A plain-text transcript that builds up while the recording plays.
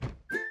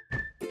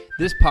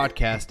This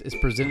podcast is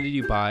presented to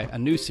you by a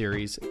new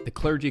series, the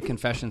Clergy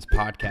Confessions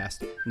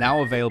Podcast,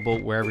 now available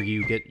wherever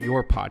you get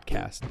your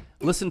podcast.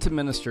 Listen to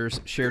ministers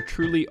share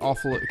truly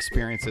awful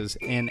experiences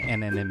in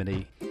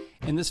anonymity.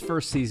 In this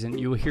first season,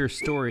 you will hear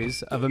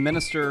stories of a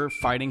minister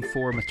fighting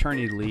for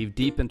maternity leave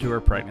deep into her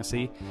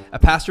pregnancy, a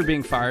pastor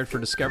being fired for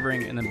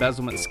discovering an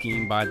embezzlement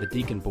scheme by the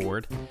deacon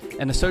board,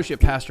 an associate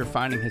pastor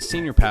finding his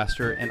senior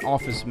pastor and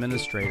office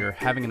administrator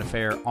having an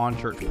affair on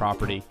church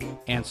property,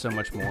 and so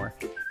much more.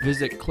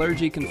 Visit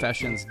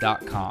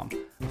clergyconfessions.com.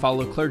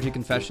 Follow Clergy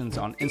Confessions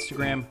on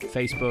Instagram,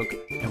 Facebook,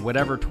 and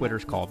whatever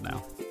Twitter's called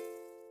now.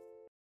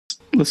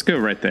 Let's go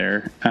right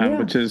there,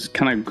 which is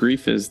kind of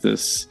grief is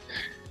this...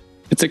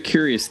 It's a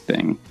curious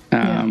thing.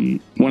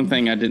 One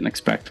thing I didn't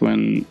expect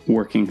when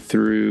working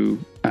through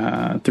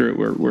it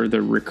were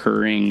the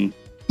recurring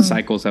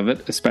cycles of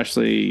it,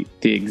 especially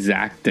the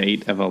exact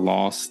date of a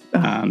loss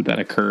that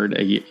occurred,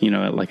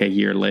 like a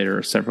year later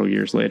or several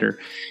years later.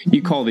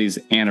 You call these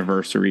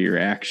anniversary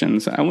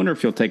reactions. I wonder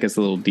if you'll take us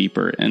a little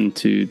deeper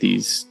into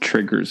these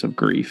triggers of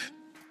grief.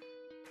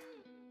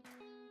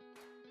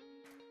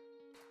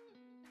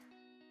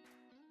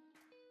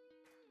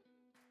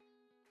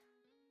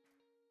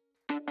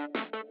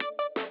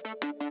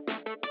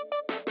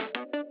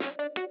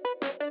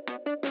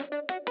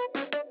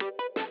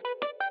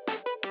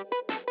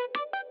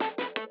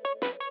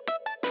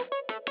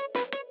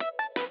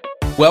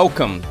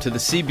 Welcome to the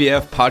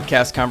CBF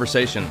Podcast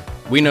Conversation.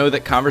 We know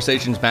that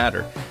conversations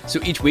matter, so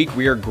each week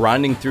we are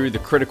grinding through the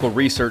critical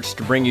research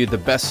to bring you the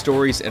best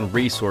stories and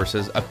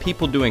resources of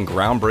people doing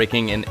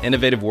groundbreaking and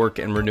innovative work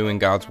in renewing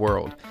God's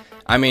world.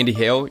 I'm Andy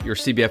Hale, your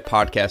CBF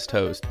Podcast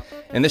host,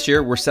 and this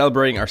year we're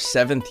celebrating our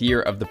 7th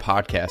year of the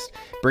podcast,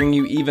 bringing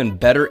you even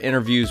better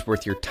interviews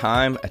worth your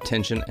time,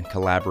 attention, and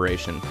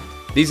collaboration.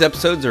 These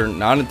episodes are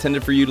not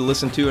intended for you to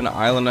listen to an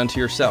island unto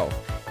yourself.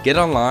 Get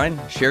online,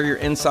 share your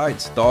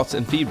insights, thoughts,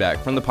 and feedback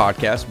from the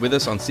podcast with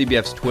us on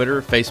CBF's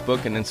Twitter,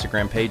 Facebook, and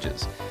Instagram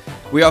pages.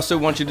 We also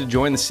want you to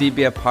join the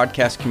CBF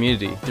podcast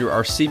community through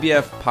our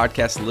CBF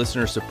podcast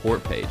listener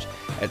support page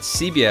at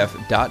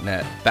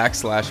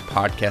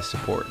cbf.net/podcast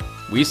support.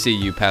 We see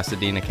you,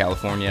 Pasadena,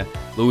 California,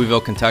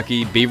 Louisville,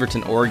 Kentucky,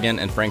 Beaverton, Oregon,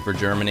 and Frankfurt,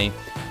 Germany.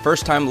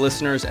 First-time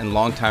listeners and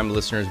long-time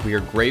listeners, we are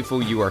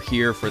grateful you are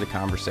here for the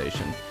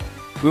conversation.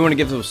 We want to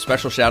give a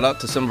special shout out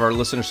to some of our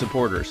listener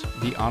supporters.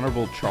 The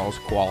Honorable Charles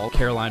Quall,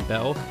 Caroline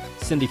Bell,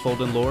 Cindy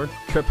Foldenlohr,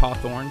 Trip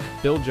Hawthorne,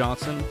 Bill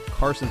Johnson,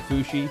 Carson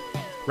Fushi,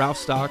 Ralph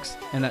Stocks,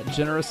 and that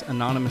generous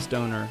anonymous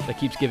donor that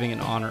keeps giving in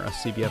honor of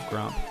CBF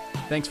Grump.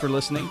 Thanks for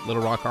listening.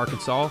 Little Rock,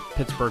 Arkansas,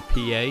 Pittsburgh,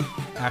 PA,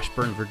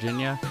 Ashburn,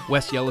 Virginia,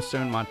 West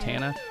Yellowstone,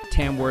 Montana,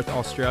 Tamworth,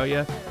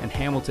 Australia, and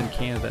Hamilton,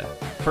 Canada.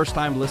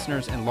 First-time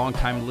listeners and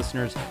long-time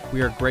listeners,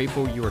 we are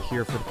grateful you are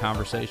here for the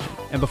conversation.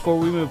 And before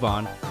we move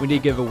on, we need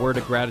to give a word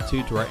of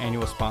gratitude to our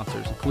annual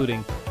sponsors,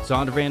 including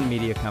Zondervan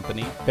Media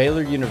Company,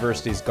 Baylor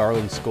University's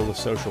Garland School of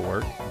Social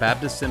Work,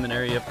 Baptist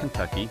Seminary of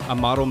Kentucky, A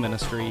Model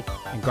Ministry,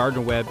 and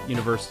Gardner-Webb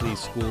University's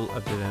School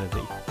of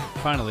Divinity.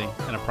 Finally,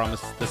 and I promise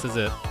this is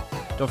it,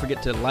 don't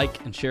forget to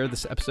like and share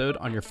this episode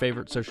on your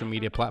favorite social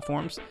media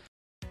platforms.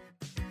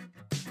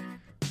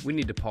 We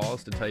need to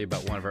pause to tell you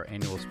about one of our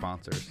annual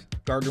sponsors,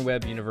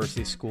 Gardner-Webb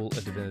University School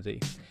of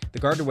Divinity. The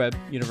Gardner-Webb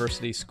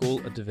University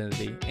School of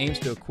Divinity aims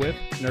to equip,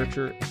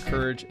 nurture,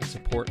 encourage, and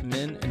support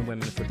men and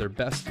women for their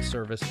best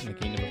service in the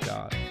kingdom of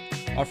God.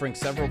 Offering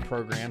several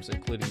programs,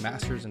 including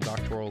master's and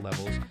doctoral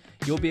levels,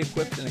 you'll be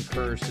equipped and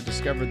encouraged to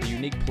discover the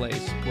unique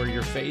place where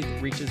your faith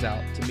reaches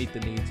out to meet the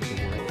needs of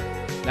the world.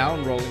 Now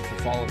enrolling for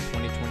fall of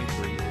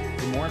 2023.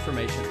 For more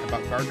information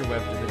about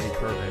Gardner-Webb Divinity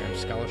programs,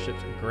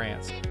 scholarships, and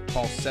grants,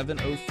 call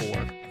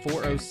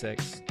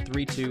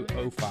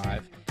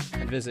 704-406-3205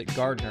 and visit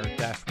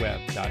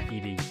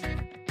gardner-webb.edu.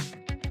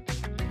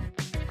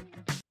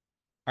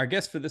 Our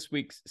guest for this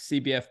week's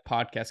CBF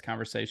podcast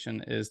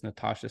conversation is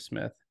Natasha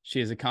Smith.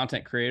 She is a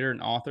content creator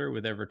and author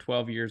with over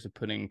 12 years of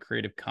putting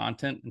creative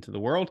content into the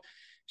world.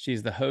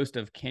 She's the host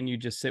of Can You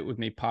Just Sit With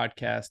Me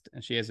podcast,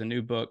 and she has a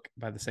new book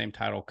by the same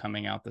title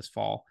coming out this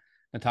fall.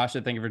 Natasha,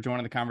 thank you for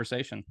joining the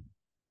conversation.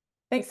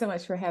 Thanks so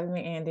much for having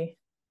me, Andy.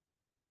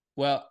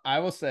 Well, I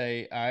will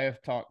say I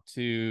have talked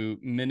to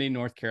many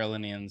North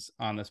Carolinians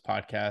on this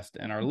podcast,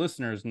 and our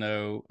listeners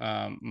know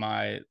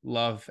my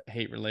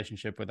love-hate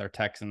relationship with our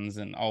Texans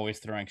and always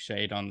throwing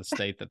shade on the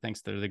state that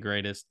thinks they're the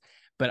greatest.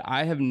 But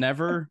I have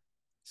never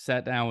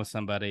sat down with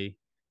somebody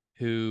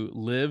who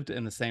lived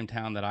in the same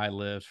town that I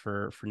lived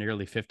for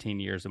nearly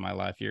 15 years of my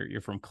life. You're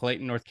from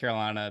Clayton, North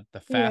Carolina, the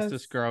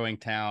fastest growing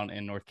town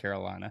in North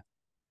Carolina.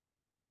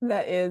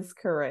 That is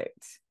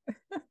correct.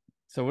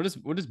 So we'll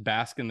just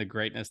bask in the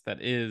greatness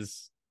that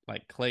is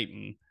like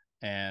Clayton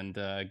and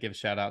give a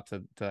shout out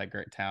to that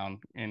great town.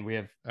 And we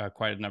have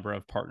quite a number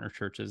of partner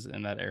churches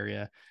in that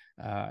area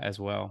as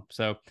well.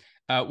 So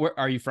where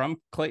are you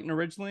from, Clayton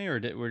originally, or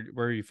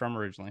where are you from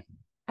originally?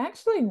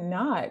 Actually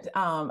not.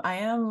 I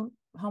am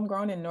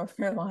homegrown in North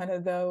Carolina,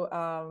 though.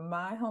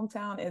 My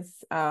hometown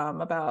is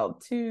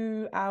about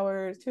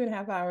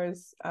 2.5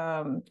 hours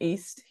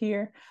east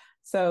here.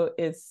 So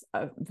it's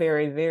a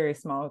very, very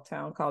small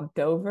town called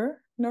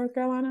Dover, North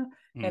Carolina.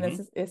 And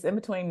it's in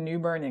between New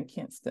Bern and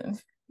Kinston.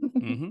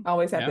 I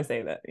always have to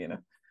say that, you know.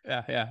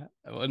 Yeah.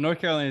 Well, North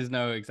Carolinians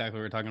know exactly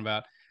what we're talking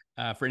about.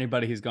 For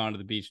anybody who's gone to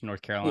the beach in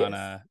North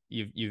Carolina,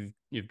 you've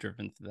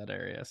driven through that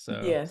area.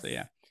 So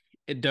yeah.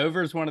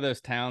 Dover is one of those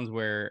towns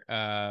where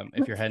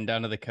if you're heading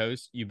down to the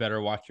coast, you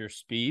better watch your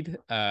speed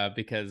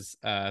because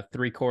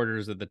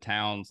 3/4 of the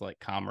town's like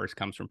commerce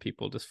comes from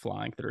people just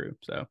flying through.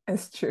 So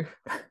it's true.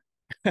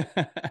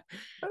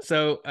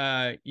 So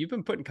you've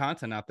been putting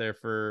content out there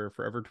for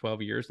over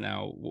 12 years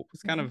now. What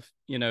was kind of,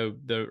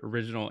 the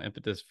original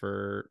impetus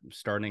for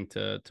starting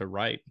to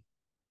write?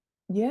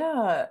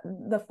 Yeah,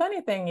 the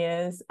funny thing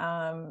is,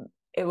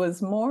 it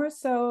was more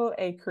so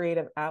a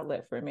creative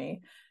outlet for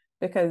me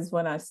because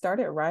when I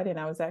started writing,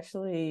 I was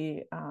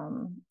actually,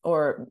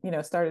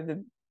 started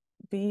to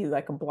be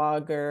like a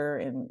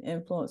blogger and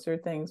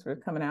influencer, things were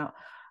coming out.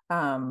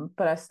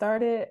 But I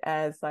started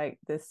as like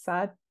this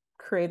side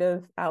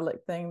creative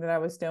outlet thing that I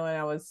was doing.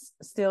 I was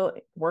still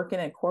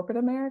working in corporate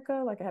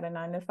America. Like I had a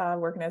 9 to 5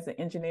 working as an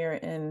engineer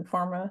in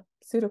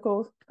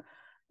pharmaceutical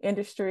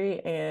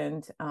industry.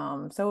 And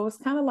so it was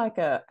kind of like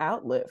a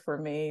outlet for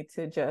me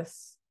to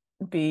just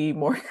be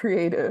more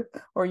creative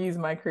or use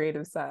my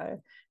creative side.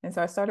 And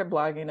so I started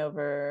blogging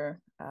over,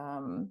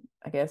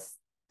 I guess,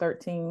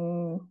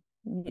 13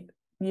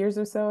 years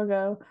or so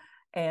ago.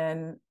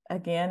 And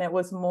again, it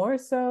was more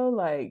so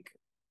like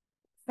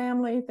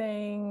family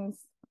things,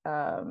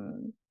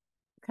 kind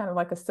of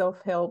like a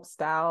self-help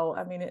style.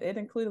 I mean, it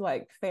included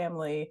like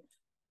family,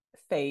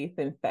 faith,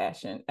 and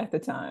fashion at the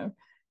time.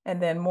 And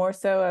then more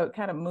so, I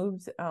kind of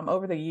moved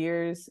over the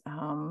years.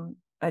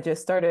 I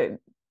just started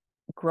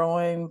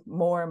growing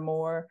more and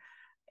more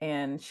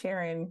and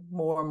sharing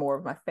more and more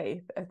of my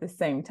faith at the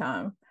same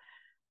time.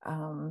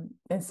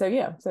 And so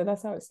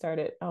that's how it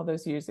started all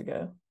those years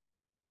ago.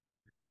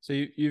 So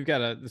you've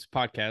got this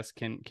podcast.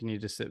 Can you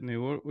just sit with me?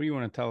 What do you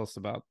want to tell us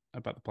about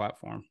the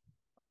platform?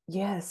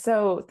 Yeah,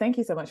 so thank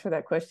you so much for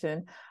that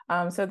question.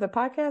 So the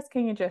podcast,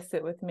 Can You Just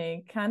Sit With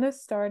Me, kind of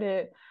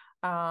started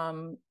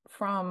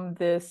from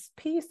this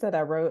piece that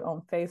I wrote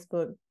on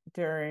Facebook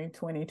during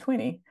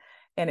 2020.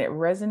 And it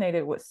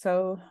resonated with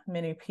so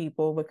many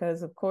people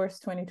because, of course,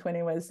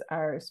 2020 was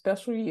our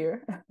special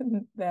year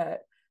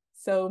that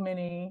so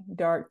many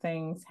dark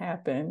things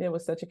happened. It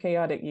was such a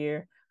chaotic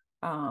year.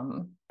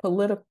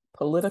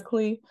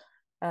 Politically,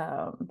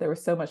 there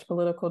was so much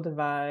political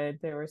divide.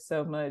 There was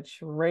so much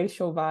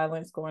racial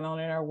violence going on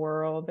in our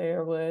world.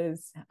 There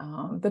was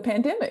the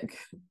pandemic,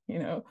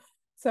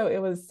 So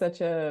it was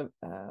such a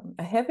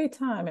heavy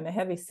time and a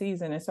heavy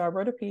season. And so I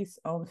wrote a piece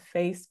on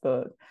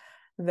Facebook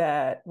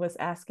that was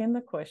asking the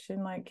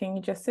question, like, can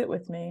you just sit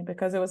with me?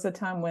 Because it was a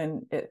time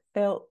when it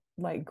felt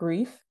like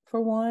grief,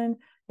 for one.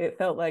 It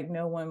felt like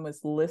no one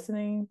was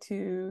listening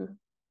to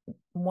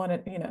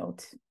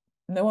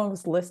no one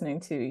was listening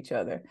to each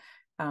other.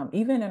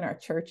 Even in our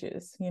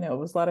churches, it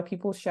was a lot of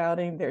people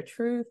shouting their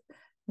truth.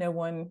 No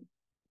one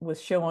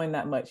was showing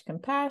that much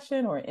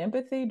compassion or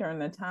empathy during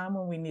the time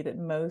when we needed it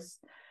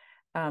most.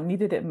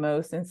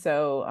 And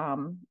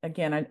so,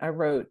 again, I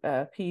wrote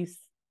a piece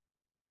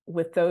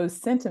with those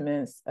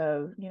sentiments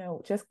of,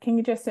 can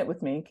you just sit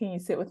with me? Can you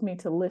sit with me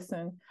to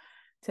listen,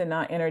 to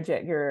not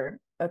interject your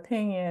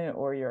opinion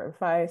or your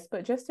advice,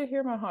 but just to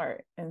hear my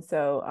heart. And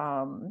so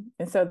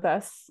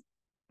that's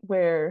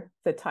where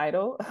the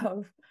title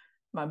of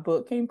my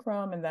book came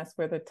from. And that's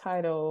where the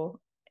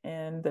title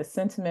and the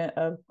sentiment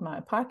of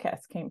my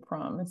podcast came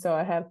from. And so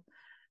I have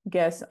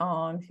guests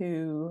on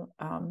who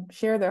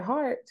share their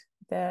heart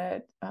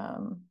that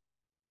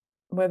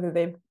whether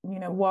they've,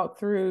 walked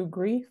through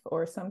grief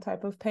or some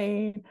type of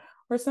pain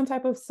or some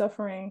type of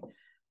suffering,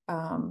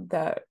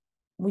 that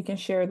we can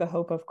share the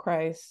hope of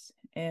Christ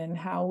and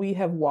how we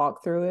have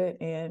walked through it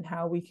and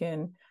how we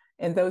can,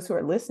 and those who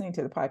are listening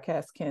to the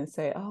podcast can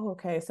say, oh,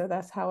 okay, so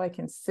that's how I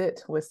can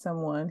sit with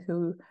someone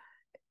who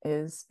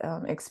is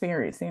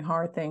experiencing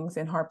hard things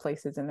in hard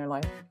places in their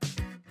life.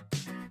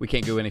 We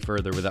can't go any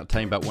further without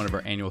telling about one of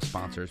our annual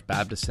sponsors,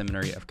 Baptist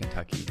Seminary of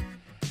Kentucky.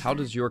 How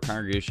does your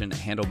congregation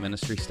handle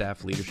ministry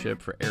staff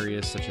leadership for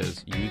areas such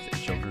as youth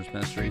and children's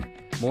ministry?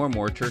 More and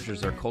more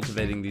churches are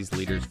cultivating these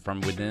leaders from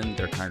within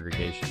their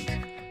congregations.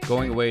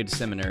 Going away to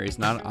seminary is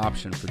not an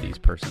option for these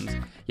persons,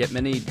 yet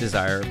many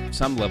desire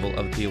some level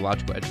of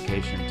theological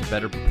education to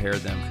better prepare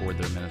them for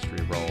their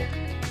ministry role.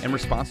 In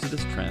response to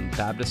this trend,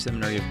 Baptist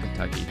Seminary of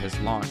Kentucky has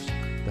launched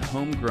the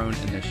Homegrown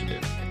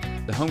Initiative.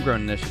 The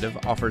Homegrown Initiative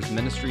offers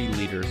ministry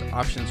leaders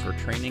options for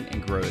training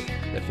and growth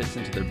that fits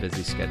into their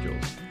busy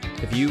schedules.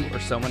 If you or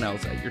someone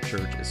else at your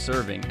church is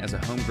serving as a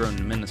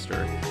homegrown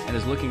minister and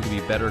is looking to be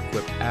better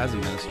equipped as a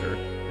minister,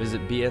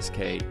 visit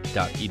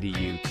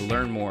bsk.edu to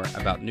learn more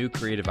about new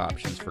creative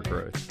options for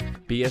growth.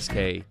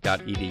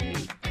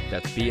 bsk.edu.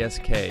 That's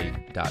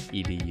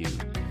bsk.edu.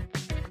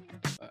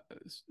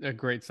 A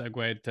great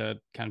segue to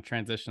kind of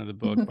transition to the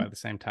book by the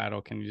same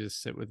title. Can you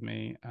just sit with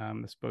me?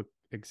 This book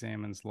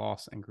examines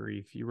loss and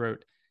grief. You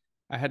wrote,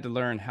 I had to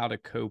learn how to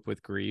cope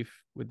with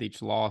grief. With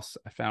each loss,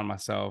 I found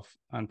myself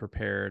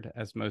unprepared,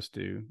 as most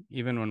do.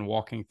 Even when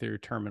walking through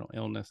terminal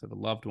illness of a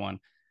loved one,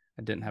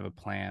 I didn't have a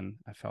plan.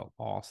 I felt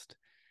lost.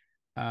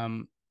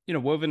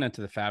 Woven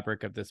into the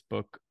fabric of this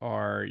book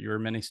are your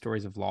many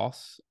stories of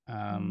loss,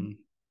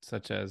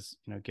 such as,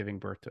 giving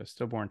birth to a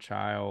stillborn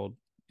child.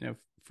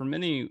 For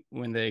many,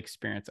 when they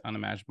experience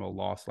unimaginable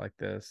loss like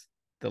this,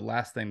 the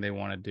last thing they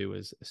want to do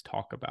is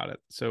talk about it.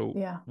 So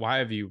why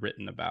have you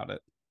written about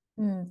it?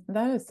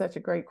 That is such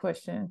a great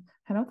question.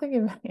 I don't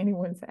think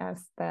anyone's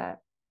asked that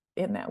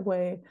in that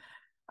way.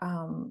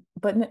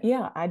 But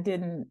yeah, I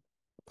didn't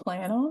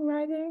plan on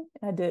writing.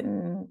 I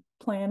didn't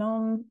plan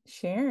on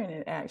sharing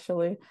it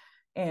actually.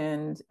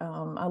 And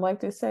I like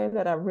to say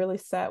that I really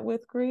sat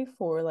with grief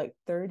for like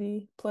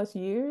 30 plus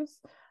years,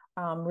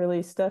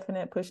 really stuffing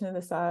it, pushing it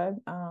aside,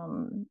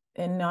 and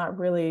not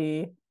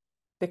really,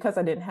 because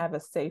I didn't have a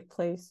safe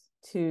place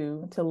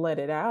to let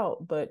it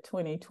out. But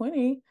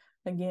 2020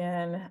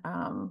 again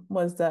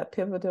was that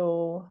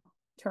pivotal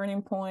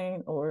turning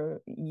point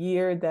or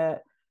year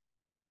that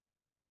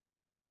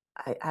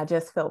I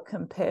just felt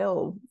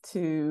compelled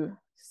to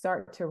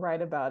start to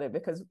write about it,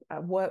 because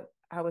what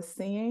I was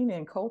seeing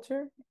in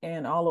culture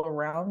and all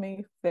around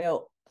me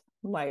felt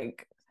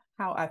like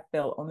how I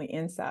felt on the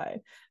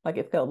inside. Like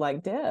it felt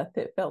like death,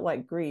 it felt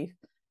like grief.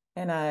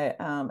 And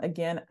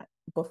again,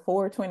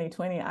 before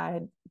 2020,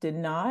 I did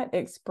not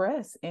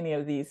express any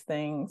of these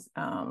things,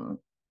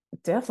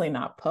 definitely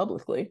not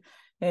publicly.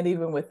 And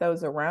even with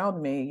those around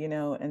me,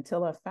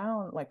 until I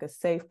found like a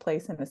safe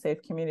place and a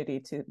safe community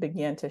to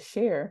begin to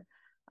share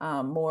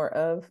more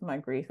of my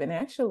grief. And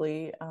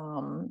actually,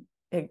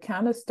 it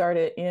kind of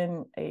started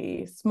in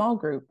a small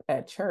group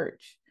at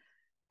church.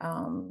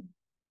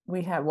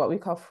 We have what we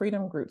call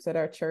freedom groups at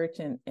our church,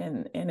 and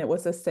it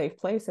was a safe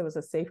place. It was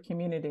a safe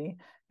community,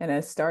 and I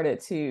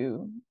started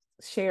to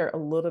share a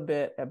little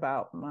bit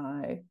about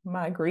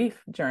my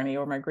grief journey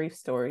or my grief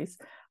stories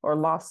or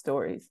lost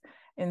stories.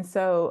 And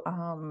so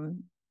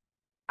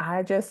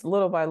I just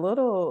little by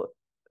little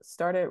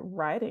started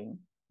writing,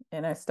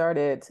 and I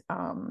started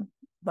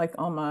like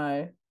on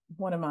my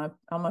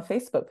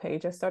Facebook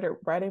page, I started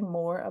writing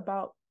more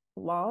about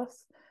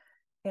loss,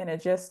 and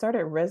it just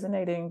started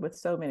resonating with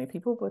so many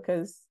people,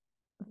 because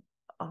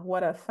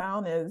what I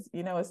found is,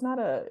 it's not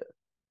a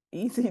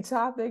easy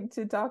topic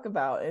to talk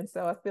about. And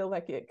so I feel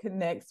like it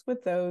connects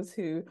with those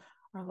who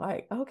are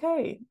like,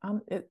 okay,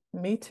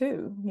 me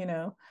too.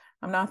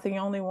 I'm not the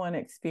only one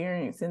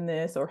experiencing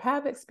this or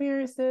have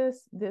experienced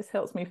this. This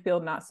helps me feel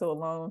not so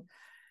alone.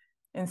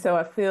 And so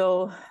I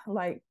feel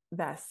like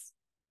that's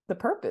the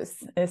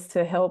purpose, is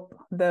to help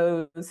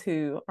those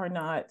who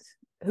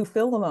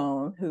feel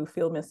alone, who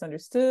feel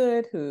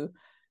misunderstood, who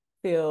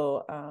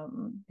feel,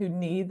 who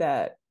need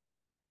that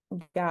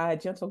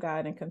gentle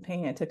guide and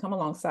companion to come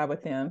alongside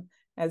with them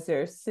as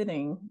they're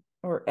sitting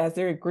or as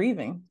they're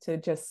grieving, to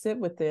just sit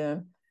with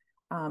them,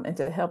 and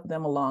to help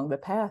them along the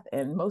path.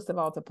 And most of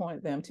all, to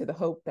point them to the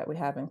hope that we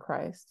have in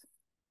Christ.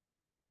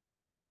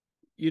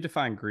 You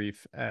define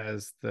grief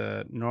as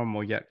the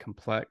normal yet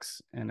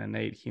complex and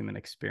innate human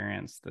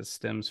experience that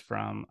stems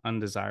from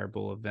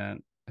undesirable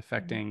event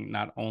affecting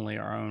not only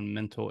our own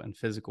mental and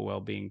physical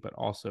well-being, but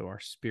also our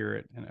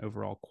spirit and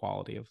overall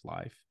quality of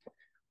life.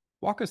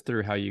 Walk us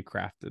through how you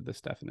crafted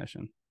this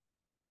definition.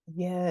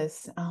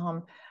 Yes.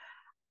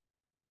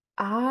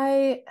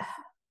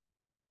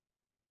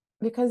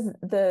 Because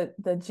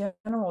the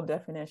general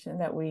definition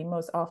that we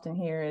most often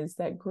hear is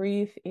that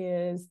grief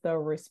is the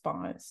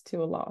response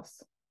to a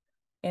loss.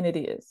 And it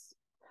is.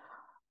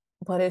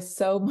 But it's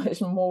so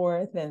much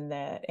more than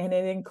that. And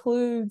it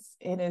includes,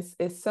 and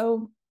it's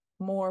so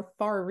more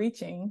far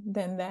reaching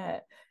than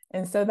that.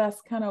 And so that's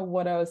kind of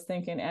what I was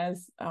thinking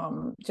as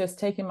just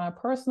taking my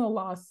personal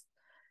loss.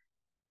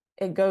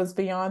 It goes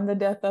beyond the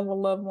death of a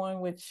loved one,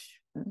 which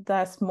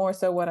that's more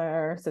so what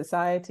our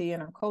society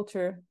and our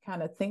culture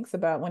kind of thinks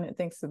about when it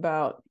thinks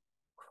about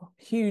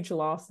huge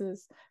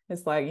losses.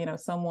 It's like,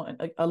 someone,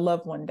 a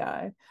loved one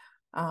died.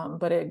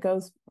 But it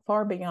goes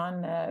far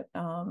beyond that,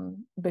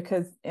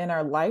 because in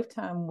our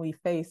lifetime, we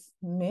face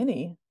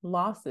many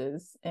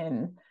losses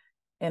and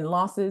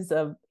losses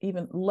of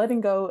even letting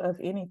go of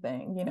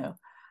anything,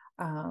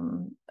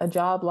 a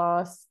job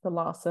loss, the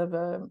loss of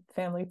a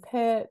family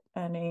pet.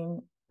 I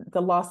mean,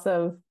 the loss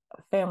of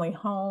a family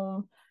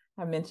home.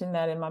 I mentioned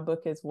that in my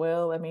book as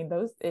well. I mean,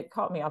 it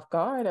caught me off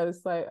guard. I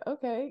was like,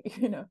 okay,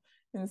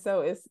 and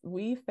so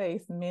we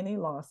face many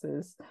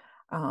losses.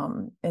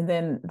 And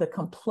then the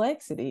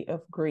complexity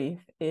of grief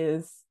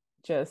is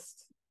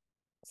just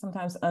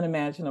sometimes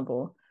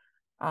unimaginable.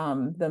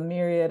 The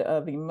myriad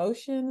of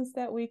emotions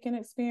that we can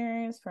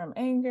experience, from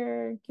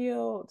anger,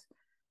 guilt,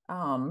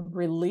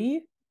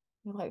 relief.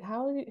 You're like,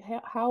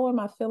 how am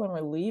I feeling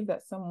relieved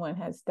that someone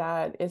has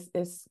died?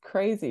 It's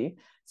crazy.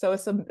 So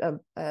it's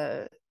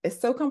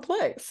so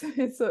complex.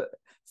 It's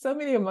so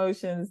many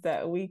emotions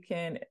that we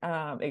can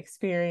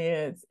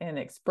experience and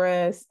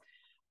express.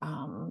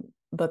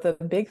 But the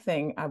big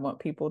thing I want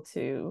people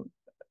to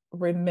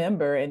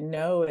remember and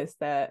know is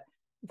that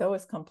though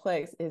it's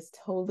complex, is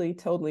totally,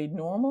 totally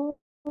normal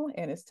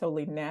and it's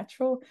totally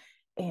natural.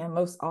 And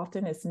most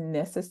often it's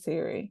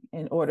necessary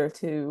in order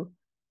to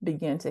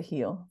begin to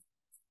heal.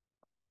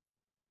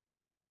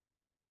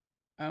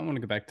 I want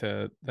to go back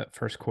to that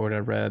first quote I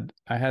read.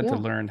 I had to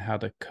Yeah. learn how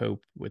to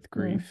cope with Mm,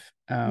 grief.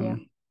 yeah.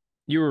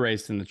 You were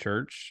raised in the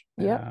church,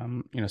 Yep.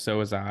 so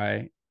was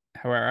I.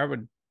 However, I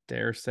would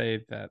dare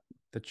say that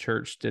the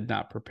church did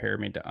not prepare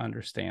me to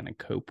understand and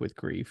cope with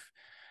grief.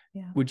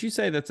 Yeah. Would you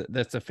say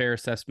that's a fair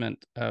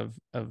assessment of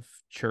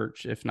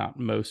church, if not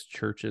most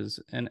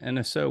churches? And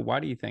if so, why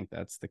do you think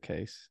that's the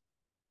case?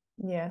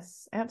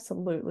 Yes,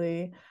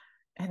 absolutely.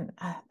 And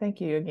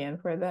thank you again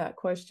for that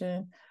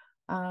question.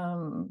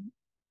 Um,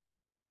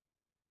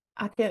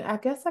 I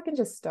guess I can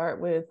just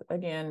start with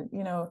again,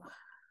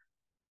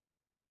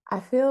 I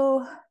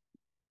feel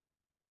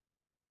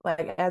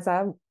like as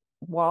I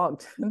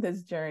walked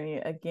this journey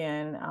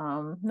again,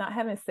 not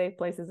having safe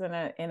places,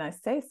 and I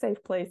say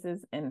safe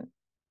places, and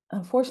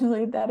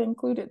unfortunately that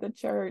included the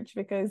church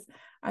because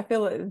I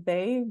feel that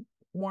they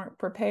weren't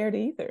prepared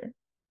either.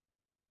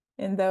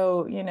 And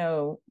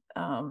though,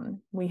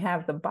 we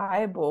have the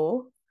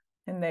Bible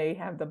and they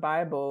have the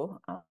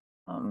Bible,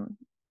 um,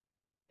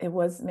 it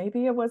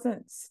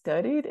wasn't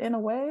studied in a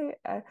way.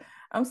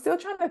 I'm still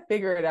trying to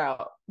figure it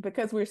out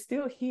because we're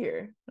still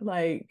here,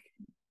 like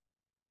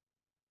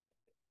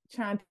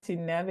trying to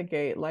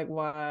navigate like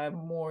why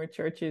more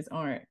churches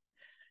aren't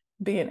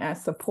being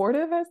as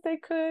supportive as they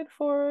could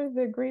for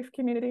the grief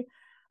community.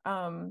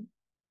 Um,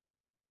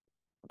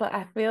 but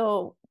I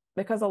feel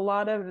because a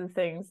lot of the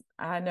things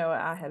I know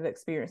I have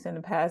experienced in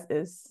the past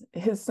is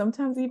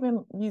sometimes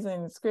even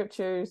using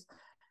scriptures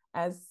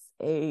as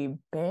a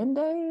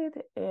band-aid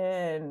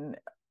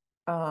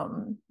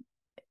um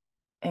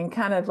and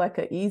kind of like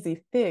an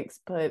easy fix,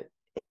 but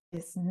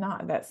it's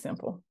not that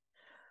simple.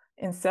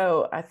 And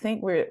so I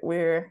think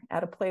we're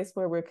at a place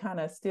where we're kind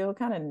of still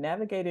kind of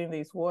navigating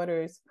these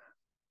waters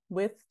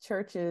with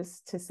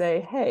churches to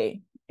say,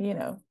 hey, you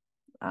know,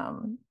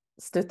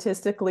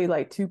 statistically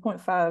like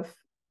 2.5,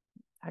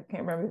 I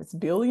can't remember if it's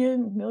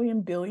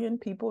billion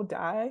people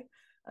die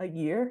a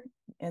year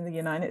in the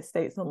United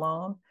States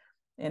alone.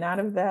 And out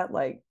of that,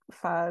 like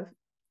five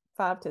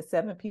to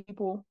seven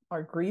people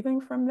are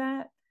grieving from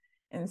that.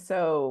 And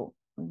so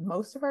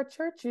most of our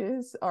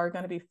churches are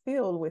going to be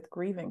filled with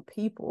grieving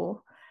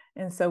people.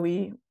 And so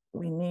we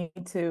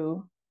need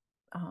to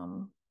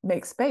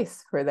make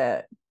space for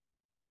that.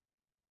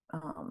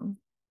 Um,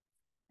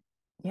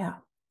 yeah,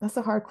 that's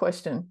a hard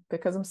question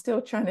because I'm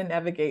still trying to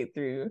navigate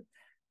through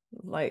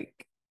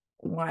like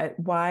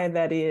why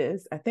that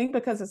is. I think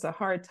because it's a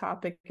hard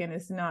topic and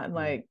it's not Mm.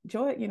 like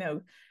joy,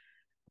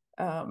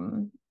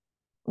 um,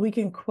 we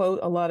can quote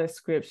a lot of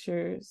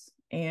scriptures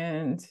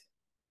and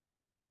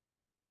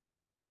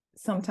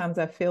sometimes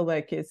I feel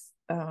like it's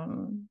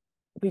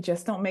we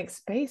just don't make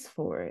space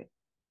for it.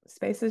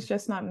 Space is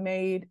just not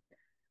made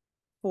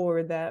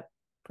for that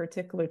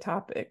particular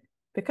topic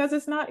because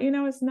it's not,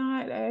 it's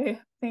not a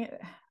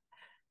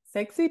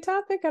sexy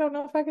topic. I don't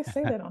know if I could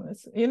say that on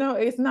this.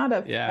 It's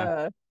not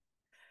Yeah.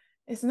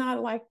 it's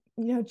not like,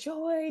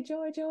 joy,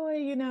 joy,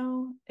 joy,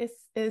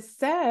 it's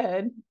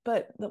sad,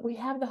 but we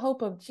have the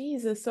hope of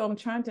Jesus. So I'm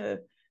trying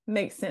to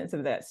make sense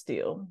of that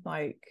still.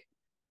 Like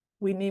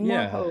we need more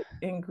Yeah. hope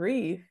in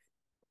grief.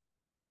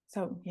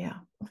 So yeah.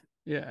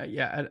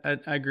 I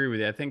agree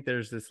with you. I think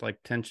there's this like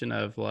tension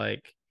of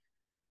like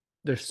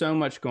there's so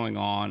much going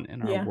on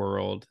in our Yeah.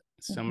 world,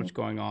 so Mm-hmm. much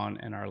going on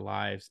in our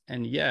lives,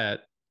 and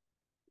yet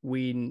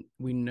we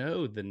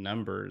know the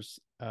numbers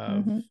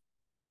of Mm-hmm.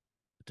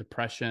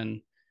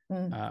 depression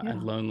and Yeah.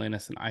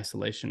 loneliness and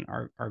isolation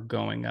are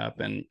going up,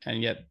 and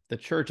yet the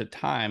church at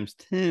times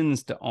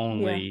tends to Yeah.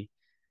 only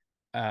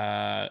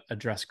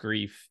address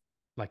grief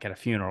like at a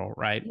funeral,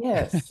 right?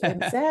 Yes,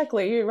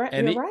 exactly. You're right.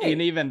 and You're and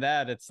right. even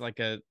that, it's like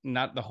a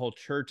not the whole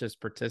church is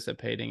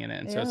participating in it,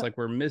 and so it's Yeah. like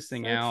we're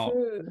missing So out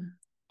true.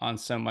 on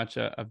so much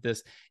of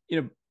this,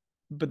 you know.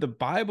 But the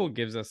Bible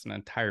gives us an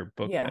entire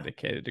book Yeah.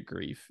 dedicated to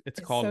grief. It's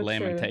It's called so true.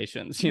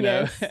 Lamentations,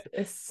 Yes,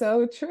 it's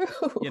so true.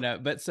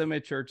 But so many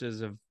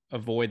churches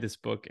avoid this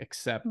book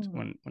except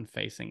Mm-hmm. when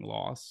facing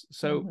loss.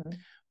 So Mm-hmm.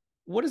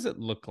 what does it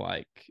look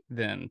like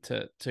then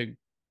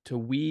to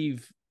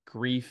weave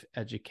grief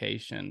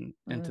education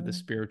into the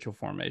spiritual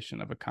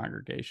formation of a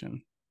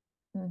congregation?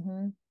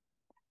 Mm-hmm.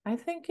 I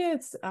think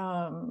it's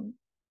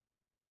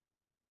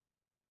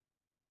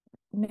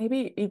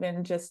maybe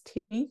even just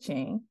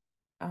teaching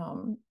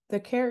the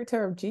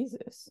character of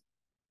Jesus,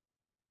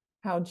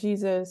 how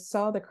Jesus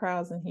saw the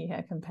crowds and he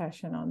had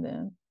compassion on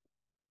them.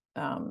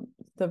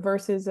 The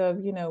verses of,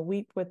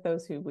 weep with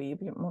those who weep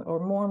or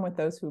mourn with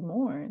those who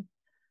mourn.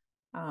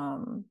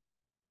 Um,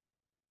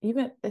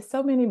 Even there's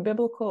so many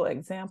biblical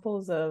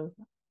examples of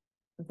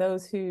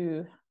those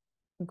who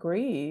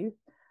grieve.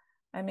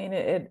 I mean,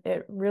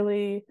 it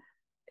really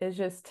is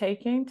just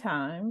taking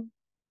time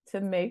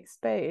to make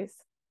space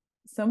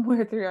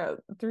somewhere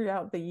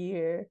throughout the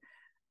year,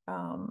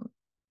 um,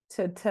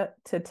 to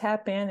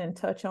tap in and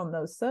touch on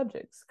those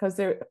subjects because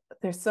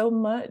there's so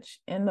much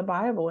in the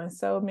Bible and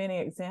so many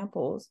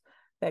examples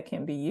that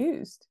can be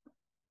used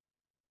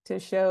to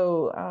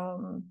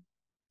show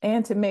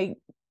and to make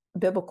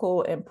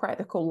biblical and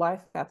practical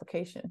life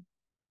application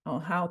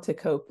on how to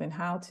cope and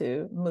how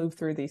to move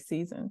through these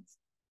seasons.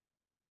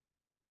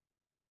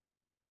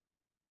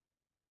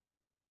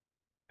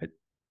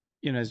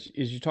 As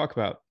you talk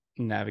about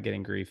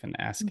navigating grief and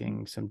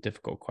asking some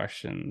difficult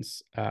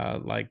questions,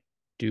 like,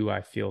 do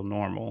I feel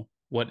normal?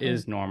 What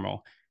is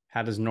normal?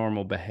 How does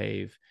normal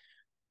behave?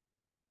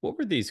 What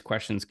were these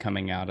questions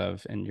coming out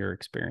of in your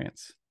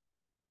experience?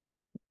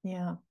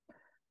 Yeah.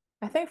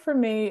 I think for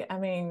me, I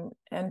mean,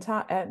 in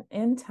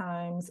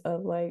times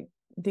of like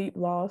deep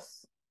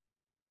loss,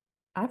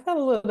 I felt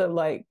a little bit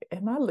like,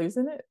 am I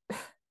losing it?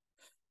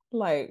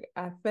 Like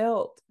I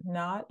felt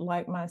not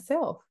like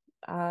myself.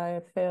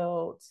 I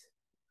felt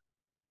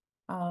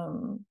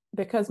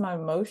because my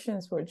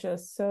emotions were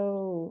just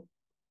so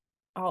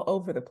all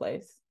over the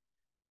place.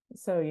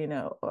 So,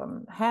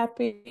 I'm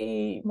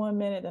happy one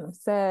minute and I'm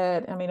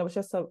sad. I mean, it was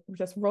just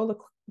just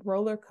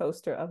roller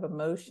coaster of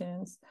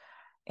emotions,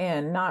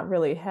 and not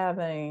really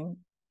having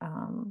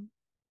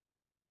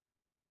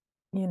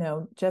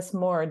just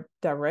more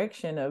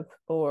direction of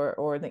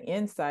or the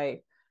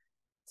insight,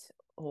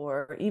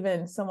 or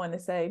even someone to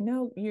say,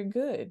 no, you're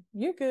good,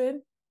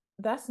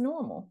 that's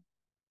normal.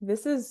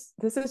 This is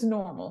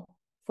normal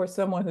for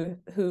someone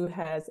who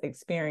has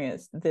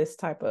experienced this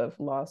type of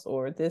loss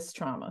or this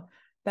trauma.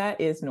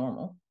 That is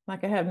normal.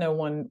 Like, I have no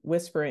one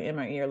whispering in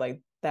my ear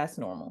like, that's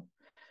normal.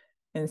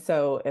 And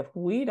so if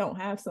we don't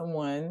have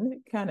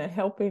someone kind of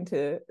helping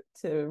to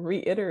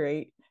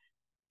reiterate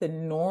the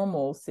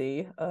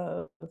normalcy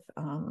of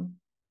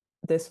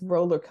this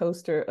roller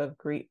coaster of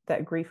grief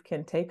that grief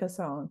can take us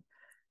on,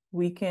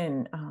 we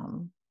can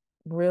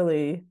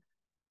really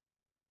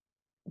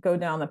go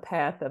down the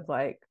path of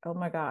like, oh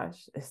my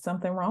gosh, is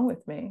something wrong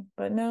with me?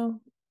 But no,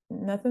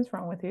 nothing's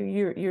wrong with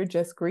you. You're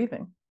just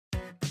grieving.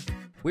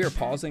 We are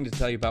pausing to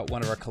tell you about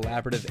one of our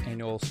collaborative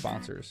annual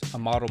sponsors, a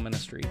model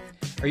ministry.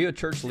 Are you a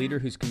church leader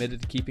who's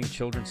committed to keeping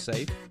children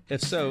safe? If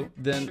so,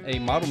 then a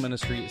model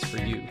ministry is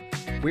for you.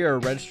 We are a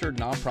registered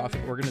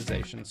nonprofit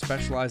organization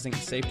specializing in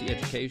safety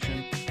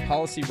education,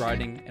 policy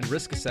writing, and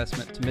risk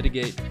assessment to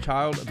mitigate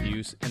child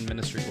abuse in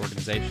ministry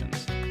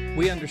organizations.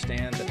 We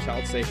understand that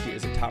child safety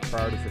is a top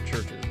priority for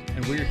churches,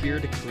 and we're here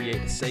to create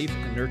a safe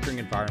and nurturing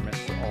environment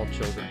for all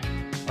children.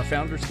 Our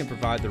founders can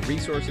provide the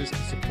resources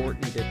and support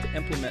needed to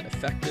implement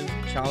effective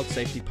child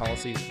safety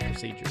policies and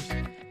procedures.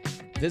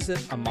 Visit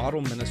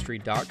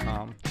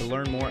amodelministry.com to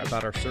learn more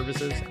about our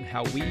services and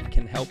how we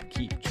can help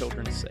keep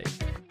children safe.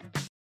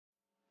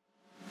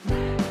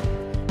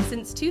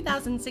 Since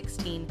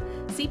 2016,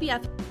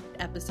 CBF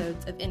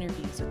episodes of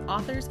interviews with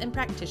authors and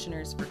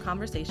practitioners for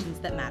conversations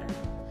that matter.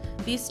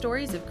 These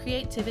stories of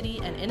creativity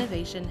and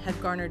innovation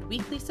have garnered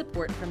weekly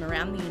support from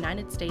around the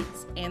United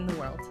States and the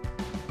world.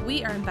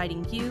 We are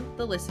inviting you,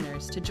 the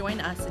listeners, to join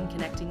us in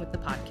connecting with the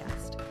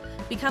podcast.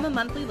 Become a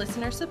monthly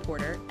listener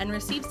supporter and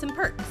receive some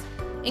perks,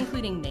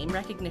 including name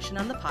recognition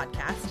on the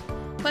podcast,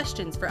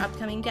 questions for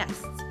upcoming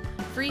guests,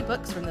 free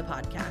books from the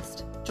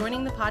podcast,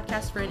 joining the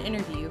podcast for an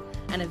interview,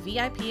 and a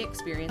VIP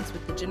experience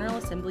with the General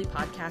Assembly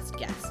podcast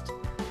guest.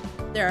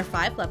 There are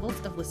 5 levels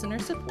of listener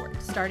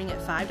support, starting at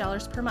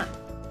 $5 per month.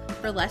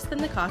 For less than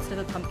the cost of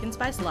a pumpkin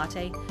spice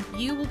latte,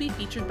 you will be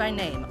featured by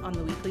name on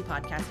the weekly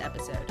podcast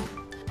episode.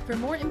 For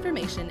more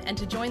information and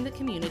to join the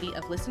community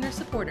of listener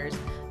supporters,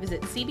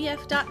 visit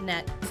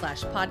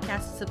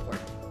cbf.net/podcast support.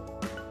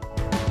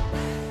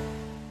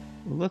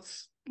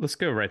 Let's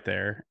go right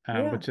there,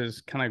 which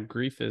is kind of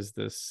grief is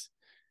this,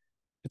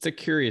 it's a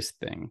curious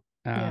thing.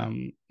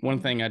 One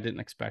thing I didn't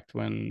expect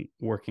when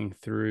working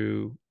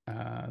through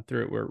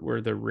it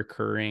were the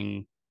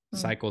recurring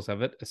cycles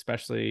of it,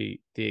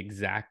 especially the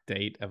exact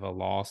date of a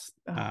loss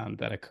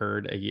that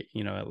occurred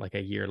like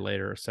a year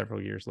later or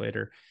several years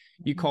later.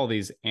 You call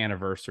these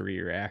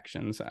anniversary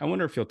reactions. I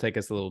wonder if you'll take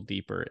us a little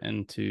deeper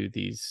into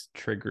these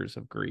triggers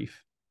of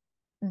grief.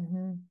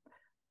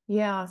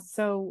 Yeah,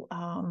 so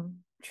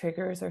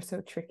triggers are so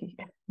tricky.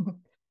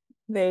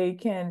 They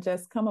can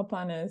just come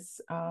upon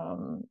us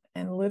and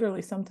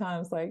literally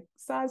sometimes like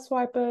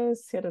sideswipe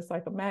us, hit us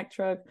like a Mack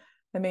truck.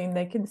 I mean,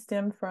 they can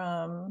stem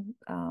from,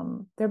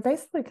 they're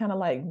basically kind of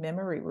like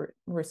memory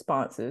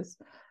responses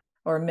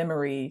or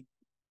memory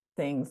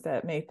things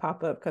that may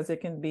pop up because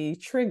it can be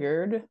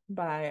triggered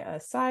by a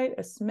sight,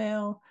 a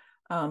smell,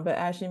 but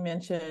as you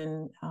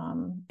mentioned,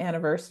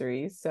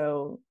 anniversaries.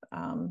 So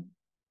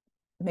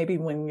maybe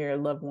when your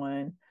loved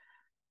one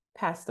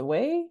passed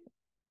away,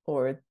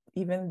 or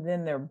even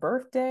then their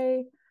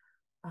birthday.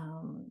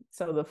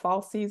 So the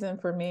fall season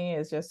for me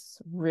is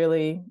just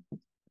really,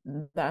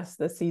 that's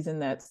the season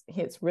that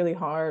hits really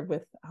hard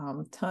with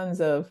tons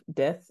of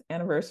death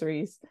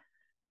anniversaries,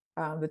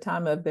 the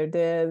time of their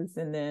deaths,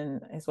 and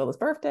then as well as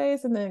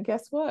birthdays. And then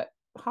guess what?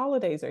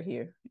 Holidays are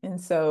here. And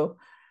so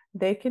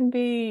they can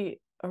be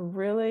a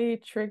really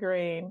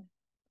triggering,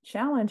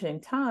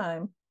 challenging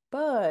time.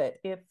 But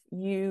if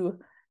you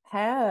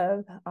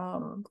have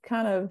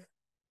kind of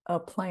a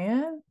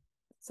plan,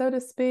 so to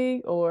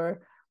speak,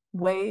 or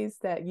ways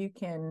that you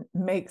can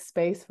make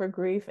space for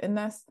grief. And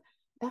that's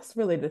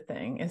really the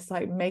thing. It's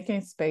like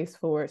making space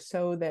for it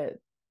so that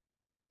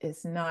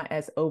it's not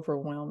as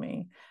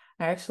overwhelming.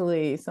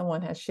 Actually,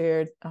 someone has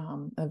shared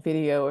a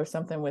video or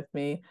something with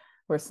me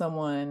where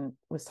someone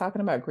was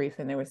talking about grief,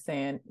 and they were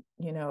saying,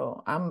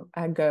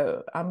 I'm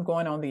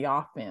going on the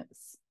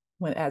offense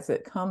when as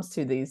it comes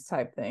to these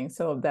type things,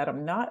 so that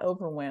I'm not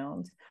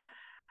overwhelmed.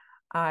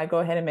 I go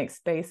ahead and make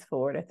space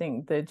for it. I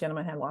think the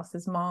gentleman had lost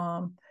his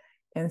mom,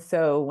 and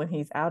so when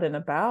he's out and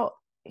about,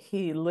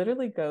 he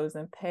literally goes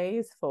and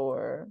pays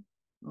for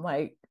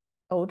like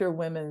older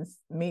women's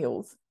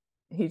meals.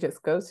 He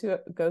just goes to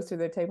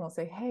their table and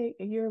say, "Hey,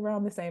 you're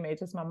around the same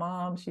age as my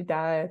mom. She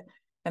died,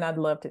 and I'd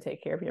love to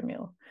take care of your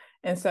meal."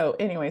 And so,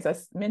 anyways, I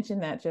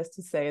mentioned that just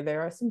to say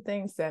there are some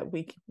things that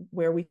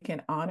where we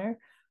can honor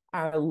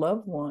our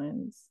loved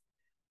ones,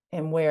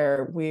 and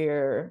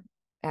where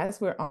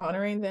as we're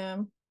honoring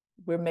them,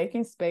 we're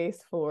making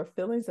space for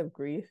feelings of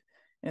grief.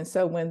 And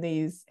so when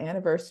these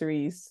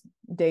anniversaries,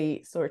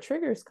 dates, or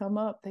triggers come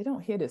up, they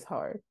don't hit as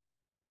hard.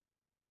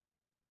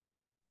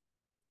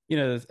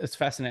 It's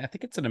fascinating. I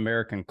think it's an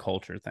American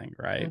culture thing,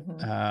 right?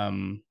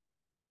 Mm-hmm.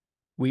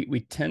 We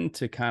tend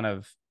to kind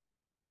of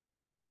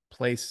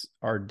place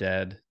our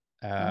dead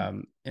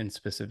in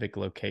specific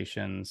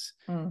locations,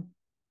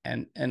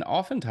 and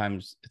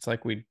oftentimes it's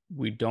like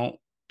we don't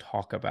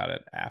talk about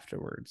it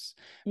afterwards.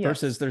 Yes.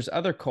 Versus there's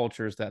other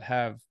cultures that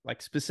have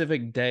like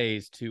specific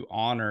days to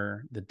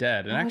honor the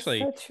dead. And actually,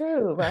 that's so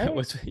true, right?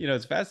 What's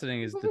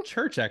fascinating is the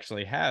church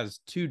actually has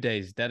 2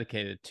 days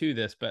dedicated to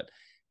this, but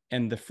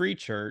in the free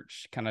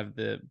church, kind of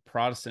the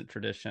Protestant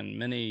tradition,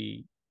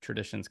 many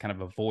traditions kind of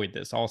avoid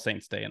this, All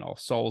Saints Day and All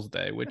Souls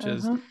Day, which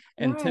is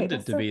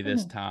intended to be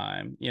this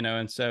time,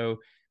 and so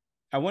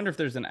I wonder if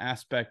there's an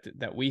aspect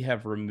that we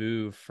have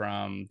removed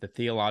from the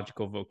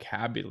theological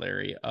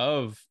vocabulary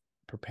of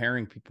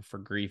preparing people for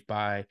grief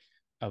by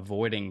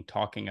avoiding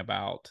talking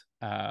about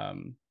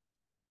them,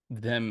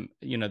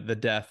 the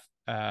death,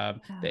 the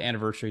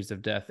anniversaries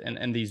of death,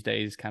 and these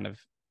days kind of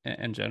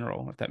in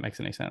general, if that makes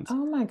any sense.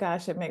 Oh my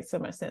gosh, it makes so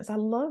much sense. I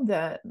love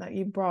that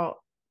you brought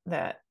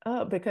that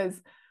up,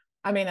 because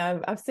I mean,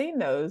 I've seen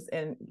those,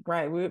 and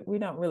right, we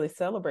don't really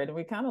celebrate, and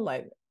we kind of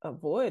like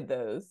avoid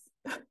those.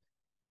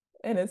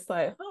 And it's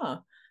like,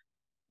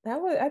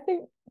 I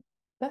think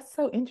that's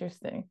so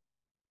interesting.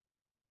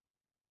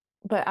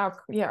 But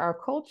our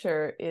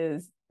culture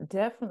is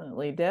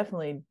definitely death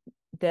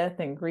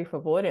and grief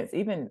avoidance.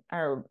 Even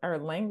our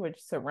language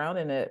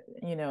surrounding it,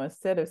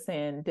 instead of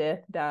saying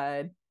death,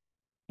 died,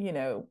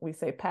 we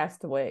say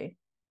passed away.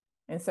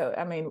 And so,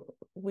 I mean,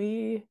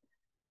 we're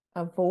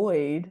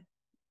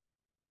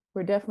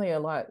definitely a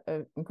lot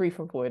of grief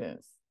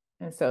avoidance.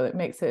 And so it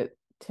makes it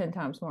 10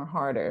 times more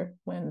harder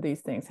when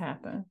these things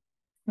happen.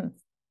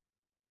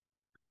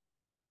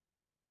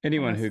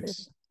 Anyone who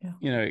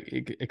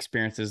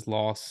experiences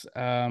loss,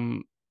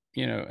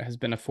 has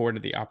been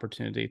afforded the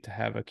opportunity to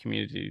have a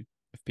community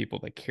of people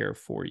that care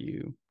for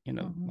you,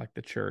 like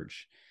the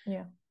church.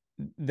 Yeah.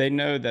 They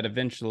know that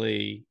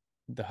eventually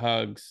the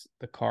hugs,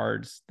 the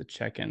cards, the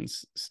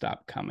check-ins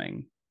stop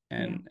coming,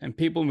 and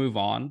people move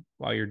on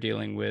while you're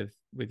dealing with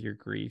your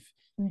grief.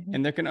 Mm-hmm.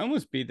 And there can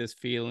almost be this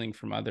feeling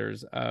from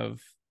others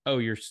of, oh,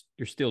 you're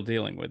still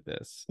dealing with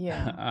this.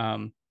 Yeah.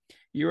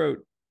 You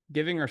wrote,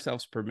 giving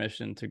ourselves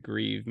permission to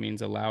grieve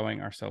means allowing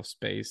ourselves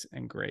space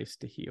and grace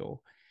to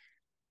heal.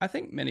 I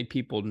think many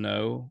people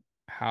know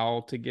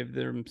how to give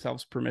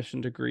themselves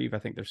permission to grieve. I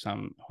think there's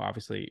some who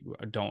obviously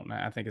don't.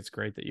 I think it's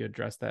great that you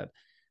address that.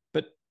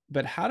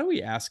 But how do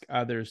we ask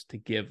others to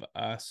give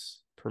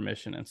us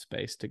permission and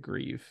space to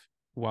grieve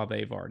while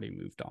they've already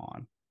moved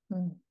on?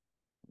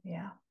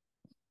 Yeah.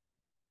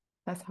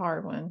 That's a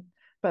hard one.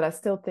 But I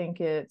still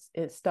think it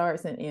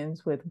starts and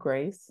ends with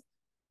grace.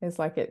 It's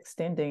like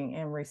extending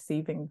and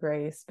receiving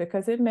grace,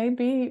 because we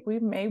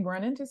may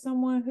run into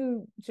someone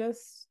who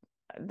just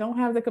don't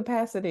have the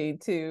capacity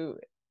to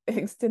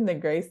extend the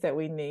grace that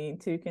we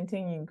need to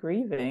continue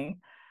grieving,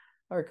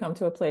 or come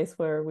to a place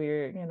where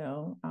we're,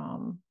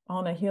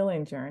 on a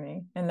healing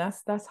journey. And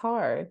that's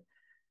hard.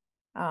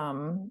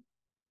 But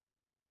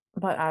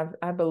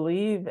I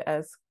believe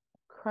as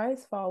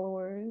Christ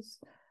followers,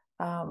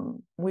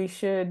 we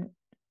should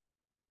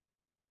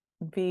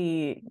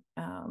be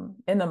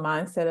in the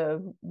mindset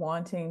of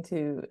wanting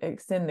to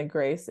extend the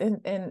grace,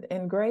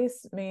 and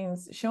grace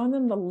means showing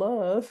them the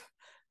love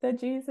that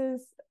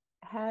Jesus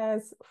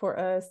has for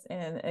us,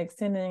 and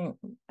extending,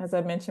 as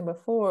I mentioned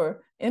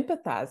before,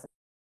 empathizing,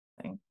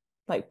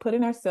 like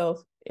putting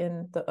ourselves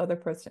in the other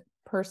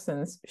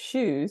person's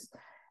shoes.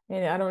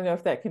 And I don't know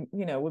if that can,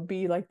 would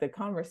be like the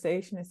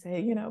conversation and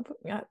say,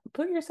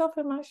 put yourself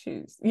in my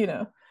shoes,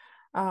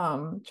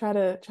 try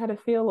to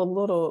feel a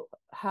little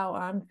how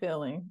I'm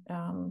feeling,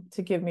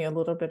 to give me a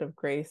little bit of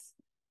grace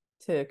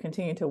to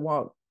continue to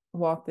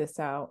walk this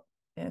out,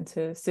 and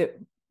to sit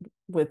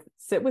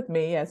with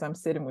me as I'm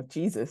sitting with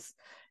Jesus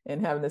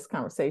and having this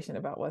conversation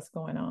about what's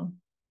going on.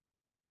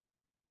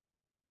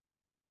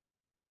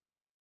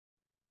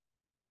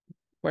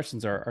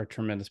 Questions are a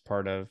tremendous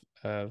part of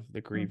of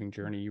the grieving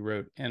journey. You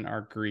wrote, in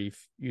our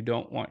grief, you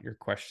don't want your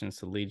questions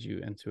to lead you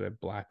into a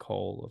black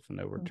hole of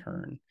no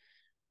return.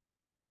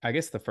 I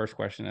guess the first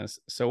question is,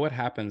 so what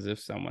happens if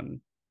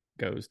someone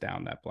goes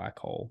down that black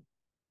hole?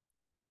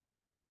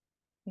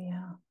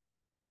 Yeah,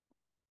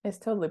 it's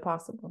totally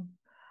possible.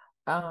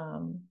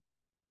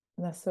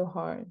 That's so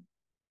hard.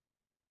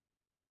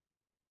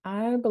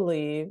 I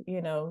believe,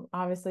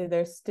 obviously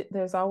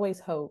there's always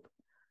hope.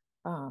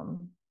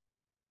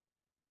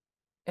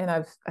 And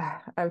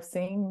I've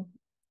seen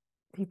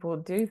people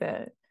do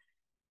that.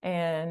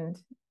 And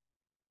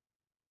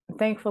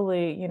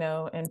thankfully,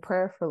 and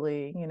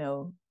prayerfully,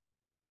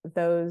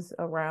 those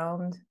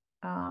around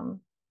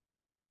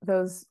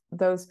those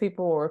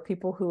people, or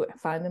people who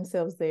find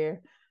themselves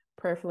there,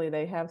 prayerfully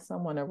they have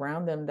someone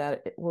around them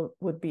that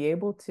would be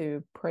able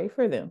to pray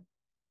for them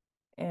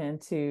and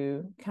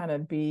to kind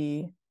of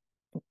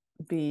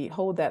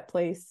hold that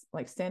place,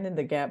 like stand in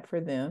the gap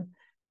for them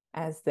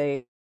as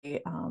they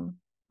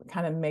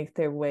kind of make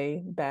their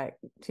way back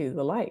to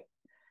the light.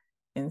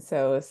 And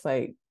so it's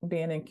like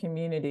being in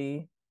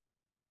community,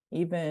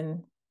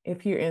 even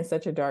if you're in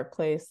such a dark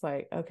place,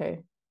 like, okay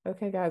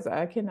guys,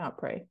 I cannot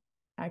pray.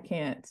 I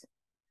can't.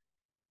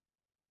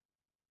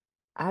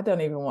 I don't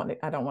want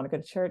to go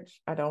to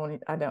church. I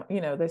don't,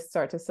 they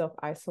start to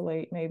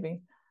self-isolate, maybe,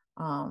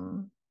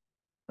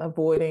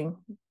 avoiding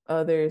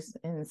others.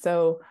 And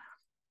so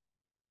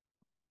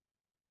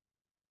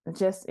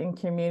just in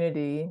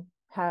community,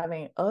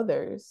 having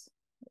others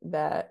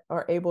that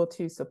are able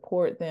to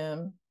support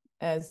them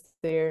as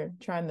they're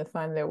trying to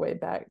find their way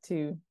back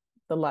to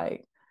the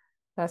light.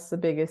 That's the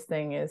biggest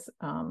thing, is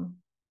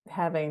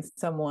having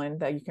someone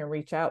that you can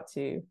reach out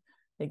to,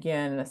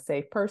 again, a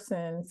safe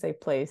person, safe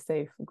place,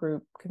 safe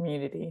group,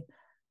 community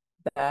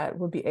that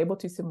would be able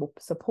to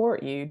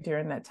support you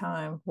during that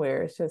time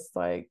where it's just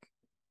like,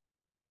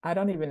 I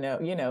don't even know,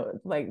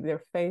 like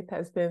their faith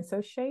has been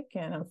so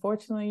shaken,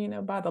 unfortunately,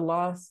 by the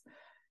loss,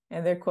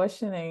 and they're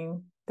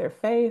questioning their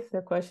faith.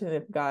 They're questioning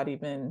if God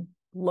even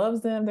loves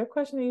them. They're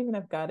questioning even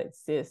if God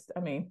exists. I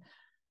mean,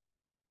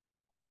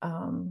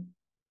 and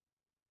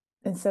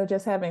so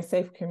just having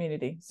safe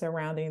community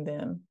surrounding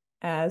them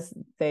as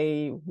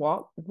they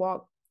walk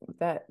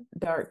that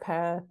dark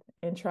path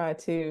and try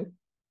to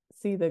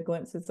see the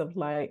glimpses of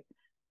light,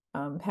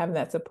 having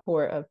that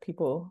support of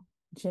people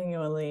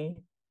genuinely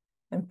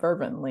and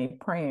fervently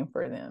praying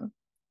for them,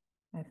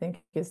 I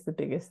think is the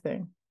biggest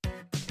thing.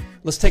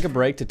 Let's take a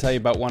break to tell you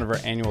about one of our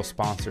annual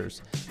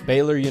sponsors,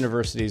 Baylor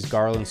University's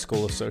Garland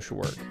School of Social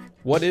Work.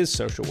 What is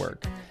social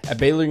work? At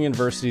Baylor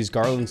University's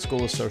Garland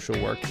School of Social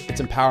Work,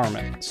 it's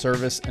empowerment,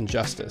 service, and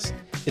justice.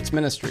 It's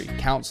ministry,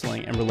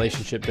 counseling, and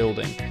relationship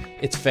building.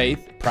 It's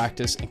faith,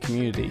 practice, and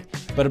community.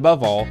 But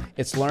above all,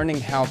 it's learning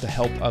how to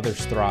help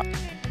others thrive.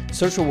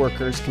 Social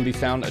workers can be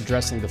found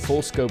addressing the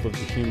full scope of the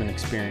human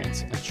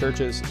experience in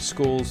churches,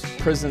 schools,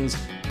 prisons,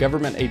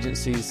 government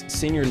agencies,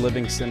 senior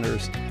living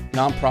centers,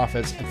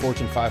 nonprofits, and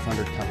Fortune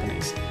 500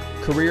 companies.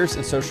 Careers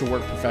in social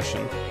work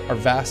profession are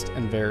vast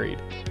and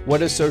varied.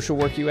 What is social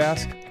work, you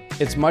ask?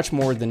 It's much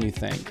more than you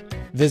think.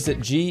 Visit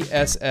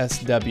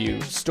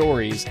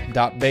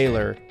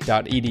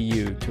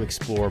gsswstories.baylor.edu to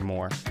explore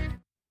more.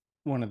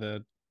 One of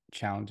the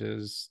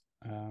challenges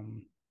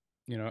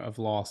of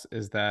loss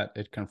is that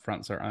it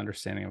confronts our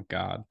understanding of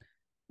God,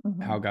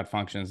 how God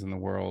functions in the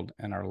world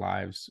and our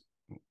lives.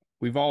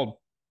 We've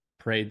all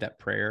prayed that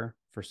prayer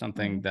for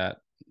something that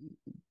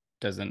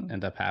doesn't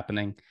end up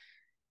happening.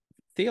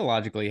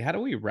 Theologically, how do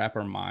we wrap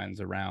our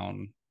minds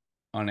around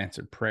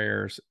unanswered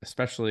prayers,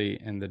 especially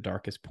in the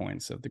darkest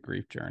points of the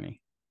grief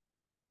journey?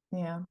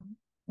 Yeah.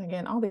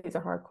 Again, all these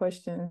are hard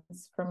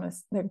questions from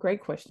us. They're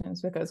great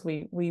questions because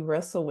we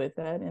wrestle with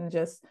that, and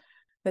just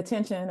the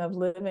tension of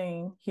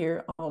living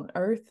here on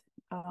earth,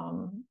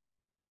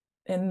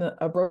 in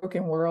a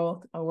broken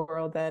world, a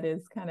world that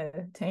is kind of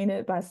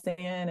tainted by sin,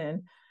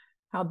 and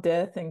how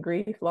death and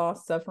grief,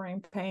 loss,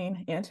 suffering,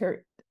 pain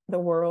entered the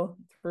world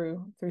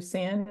through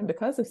sin, and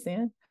because of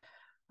sin,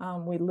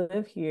 we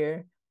live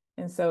here.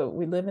 And so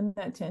we live in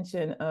that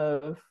tension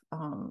of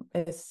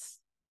it's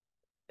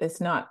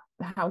not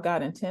how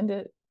God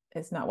intended.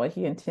 It's not what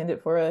he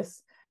intended for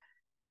us.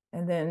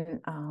 And then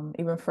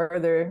even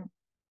further,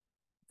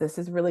 this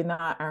is really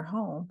not our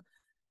home.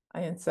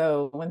 And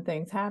so when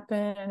things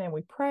happen and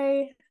we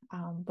pray,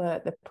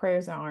 but the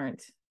prayers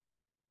aren't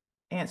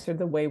answered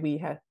the way we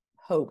had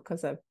hoped,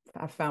 because I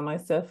found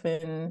myself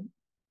in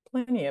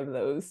plenty of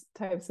those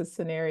types of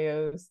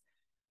scenarios,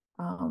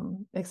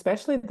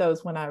 especially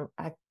those when I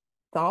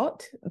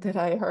thought that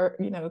I heard,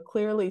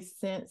 clearly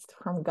sensed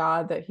from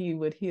God that he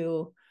would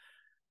heal.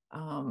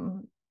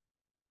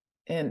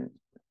 And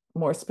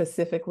more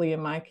specifically,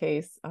 in my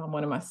case,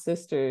 one of my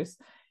sisters,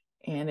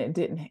 and it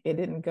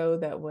didn't go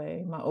that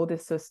way. My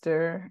oldest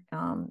sister,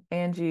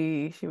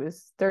 Angie, she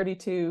was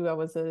 32. I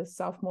was a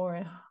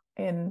sophomore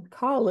in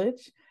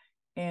college,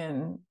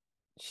 and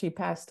she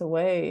passed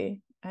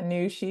away. I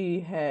knew she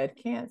had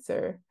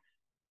cancer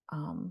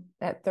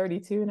at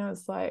 32, and I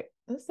was like,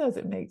 this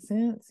doesn't make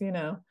sense,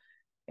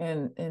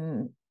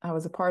 and I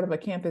was a part of a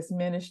campus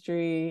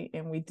ministry,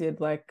 and we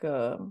did like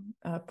a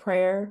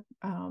prayer.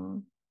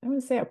 I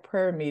wouldn't say a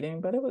prayer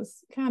meeting, but it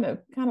was kind of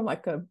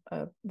like a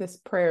this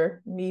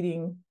prayer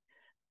meeting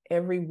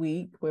every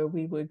week, where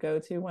we would go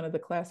to one of the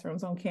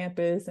classrooms on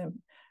campus and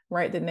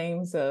write the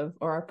names of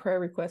or our prayer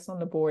requests on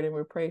the board, and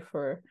we pray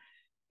for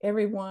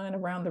everyone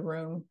around the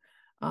room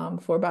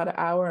for about an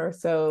hour or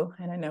so.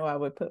 And I know I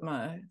would put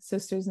my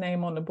sister's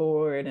name on the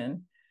board,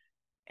 and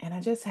I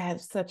just had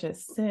such a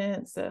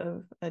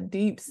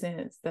deep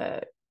sense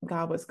that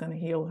God was going to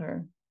heal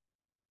her.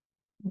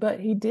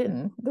 But he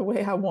didn't the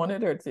way I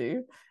wanted her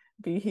to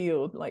be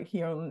healed, like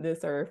here on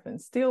this earth,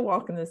 and still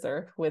walking this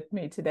earth with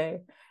me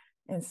today.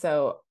 And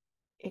so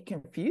it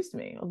confused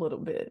me a little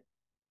bit.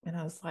 And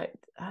I was like,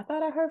 I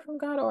thought I heard from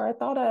God, or I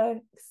thought I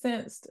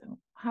sensed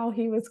how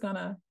he was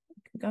gonna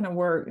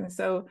work. And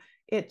so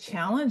it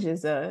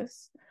challenges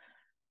us.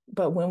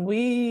 But when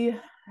we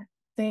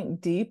think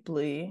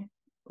deeply,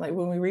 like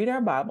when we read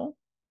our Bible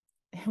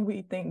and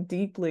we think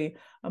deeply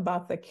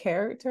about the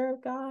character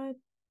of God,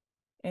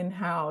 and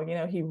how,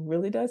 he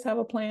really does have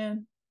a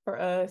plan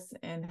for us,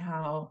 and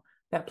how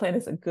that plan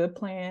is a good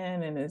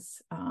plan, and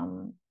is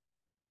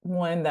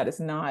one that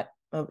is not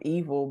of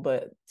evil,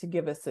 but to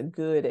give us a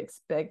good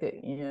expected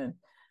end.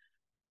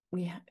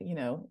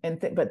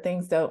 But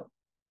things don't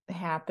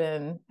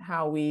happen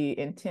how we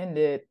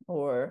intended,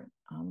 or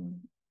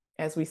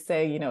as we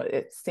say,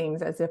 it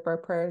seems as if our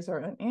prayers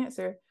are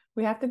unanswered.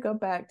 We have to go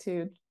back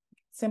to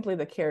simply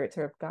the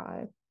character of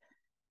God,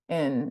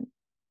 and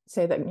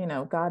say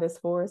that, God is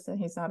for us and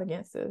he's not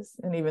against us.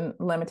 And even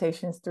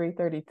Lamentations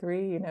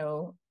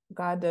 3:33,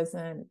 God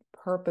doesn't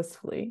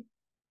purposefully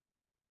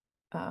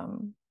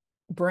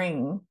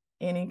bring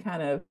any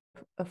kind of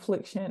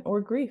affliction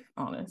or grief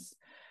on us.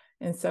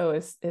 And so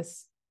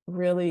it's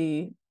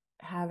really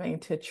having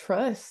to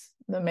trust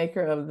the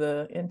maker of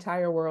the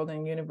entire world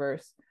and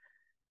universe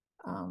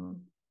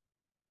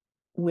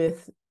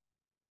with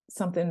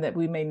something that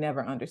we may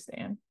never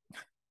understand.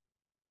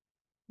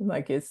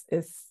 Like it's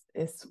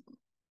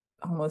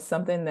almost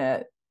something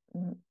that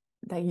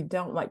you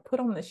don't like put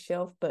on the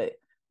shelf, but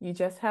you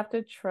just have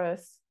to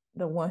trust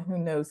the one who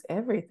knows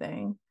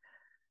everything,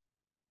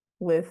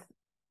 with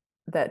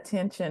that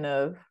tension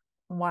of,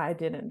 why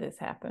didn't this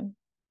happen?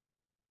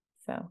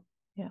 So,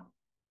 yeah.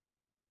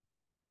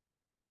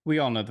 We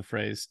all know the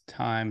phrase,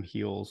 time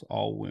heals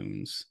all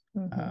wounds.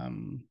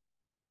 Mm-hmm.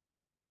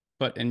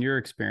 But in your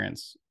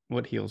experience,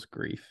 what heals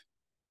grief?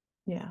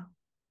 Yeah,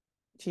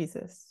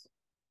 Jesus.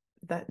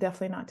 That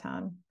definitely not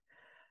time.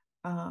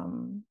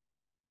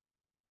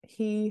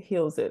 He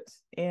heals it.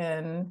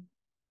 And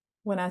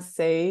when I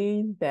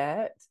say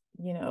that,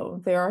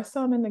 there are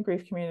some in the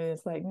grief community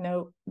that's like,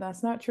 nope,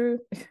 that's not true.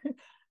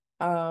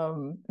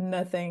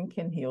 Nothing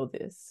can heal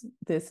this.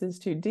 This is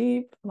too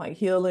deep. Like,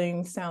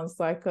 healing sounds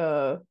like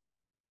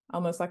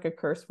almost like a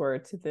curse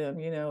word to them.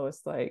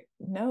 It's like,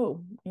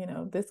 no,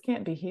 this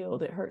can't be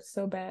healed. It hurts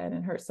so bad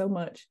and hurts so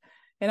much.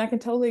 And I can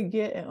totally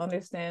get and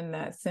understand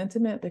that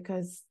sentiment,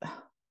 because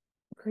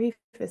grief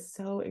is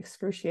so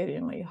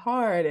excruciatingly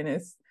hard,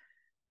 and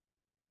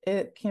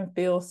it can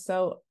feel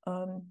so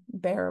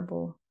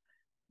unbearable.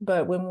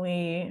 But when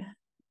we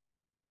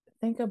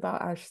think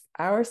about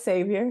our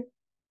Savior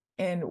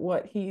and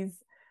what he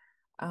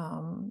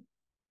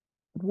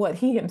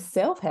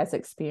himself has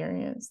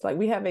experienced, like,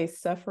 we have a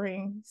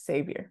suffering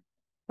Savior.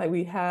 Like,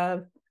 we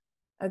have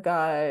a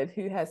God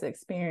who has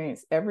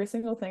experienced every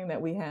single thing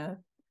that we have,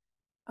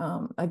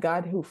 a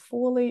God who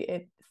fully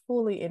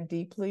and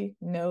deeply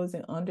knows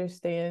and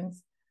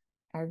understands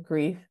our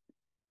grief.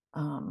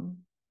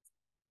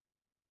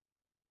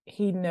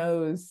 He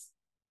knows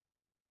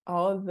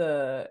all of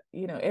the,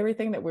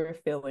 everything that we're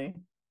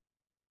feeling.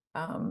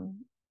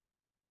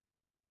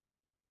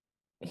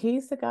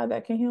 He's the God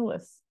that can heal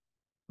us.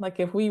 Like,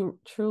 if we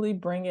truly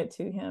bring it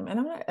to him.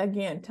 And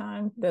again,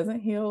 time doesn't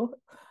heal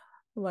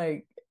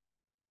like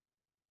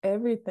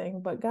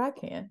everything, but God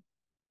can.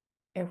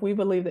 If we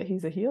believe that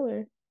he's a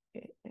healer,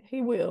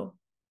 he will.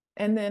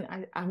 And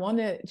then I want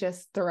to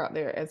just throw out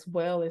there as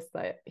well, is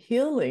that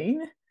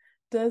healing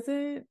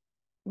doesn't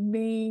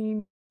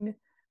mean,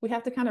 we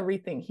have to kind of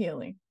rethink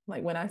healing.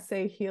 Like, when I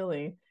say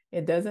healing,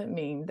 it doesn't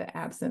mean the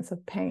absence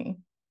of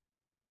pain.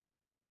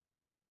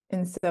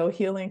 And so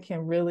healing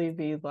can really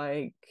be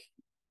like,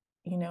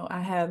 I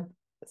have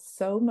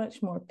so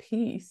much more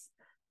peace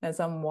as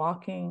I'm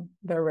walking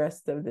the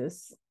rest of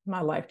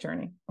my life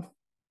journey.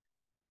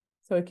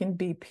 So it can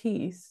be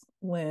peace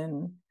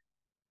when,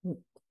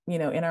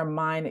 in our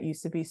mind, it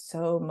used to be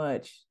so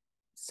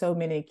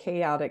many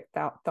chaotic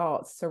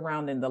thoughts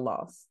surrounding the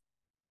loss.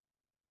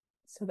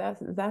 So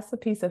that's a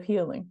piece of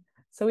healing.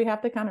 So we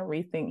have to kind of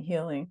rethink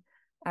healing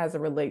as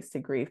it relates to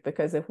grief,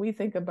 because if we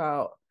think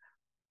about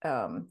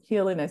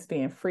healing as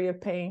being free of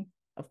pain,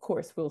 of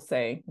course we'll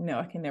say, no,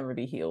 I can never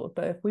be healed.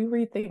 But if we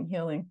rethink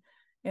healing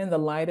in the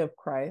light of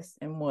Christ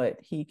and what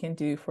he can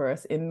do for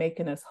us in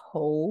making us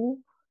whole,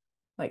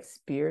 like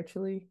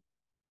spiritually,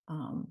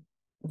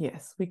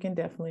 yes, we can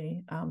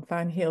definitely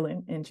find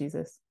healing in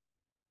Jesus.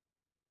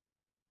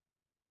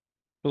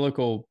 the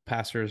local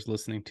pastors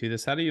listening to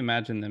this, how do you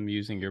imagine them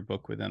using your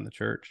book within the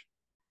church?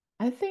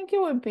 I think it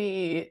would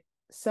be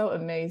so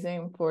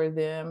amazing for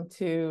them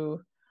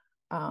to,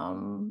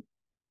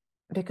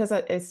 because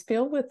it's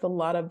filled with a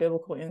lot of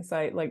biblical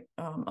insight, like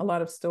a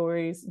lot of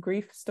stories,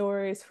 grief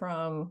stories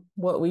from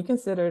what we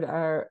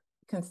consider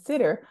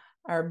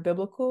our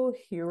biblical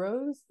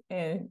heroes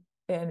and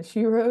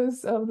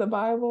heroes of the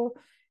Bible.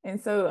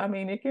 And so, I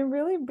mean, it can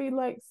really be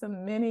like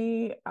some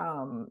mini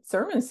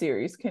sermon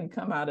series can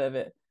come out of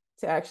it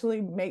to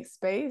actually make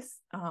space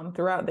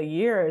throughout the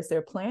year as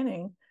they're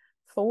planning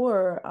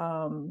for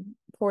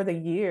the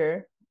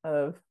year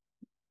of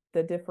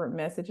the different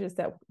messages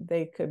that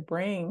they could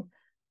bring,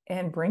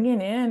 and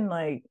bringing in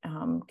like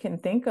can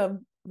think of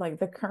like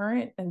the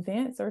current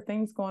events or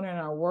things going on in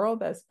our world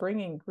that's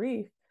bringing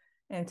grief,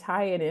 and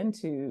tie it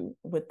into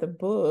with the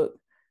book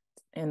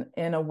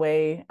in a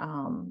way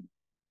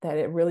that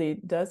it really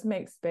does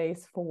make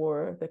space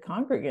for the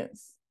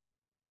congregants.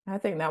 I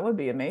think that would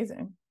be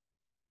amazing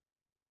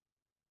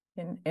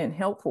and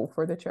helpful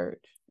for the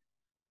church.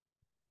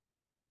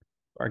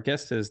 Our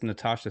guest is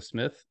Natasha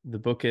Smith. The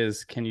book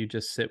is Can You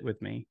Just Sit With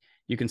Me?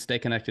 You can stay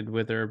connected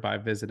with her by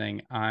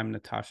visiting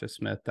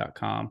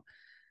imnatashasmith.com.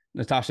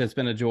 Natasha, it's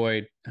been a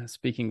joy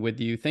speaking with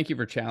you. Thank you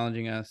for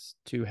challenging us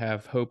to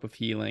have hope of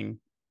healing,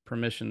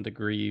 permission to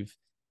grieve,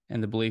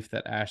 and the belief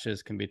that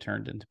ashes can be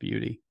turned into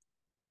beauty.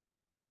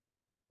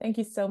 Thank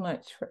you so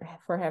much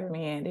for having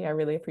me, Andy. I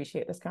really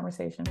appreciate this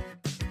conversation.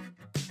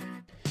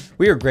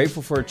 We are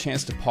grateful for a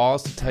chance to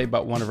pause to tell you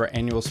about one of our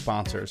annual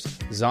sponsors,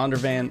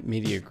 Zondervan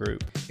Media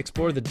Group.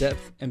 Explore the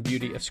depth and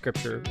beauty of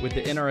Scripture with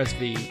the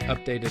NRSV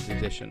Updated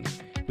Edition.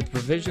 With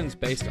provisions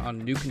based on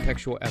new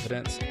contextual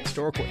evidence,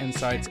 historical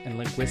insights, and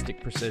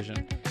linguistic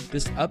precision,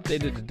 this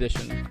updated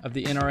edition of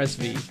the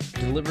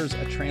NRSV delivers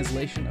a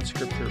translation of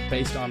Scripture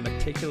based on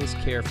meticulous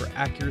care for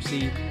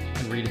accuracy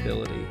and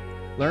readability.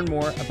 Learn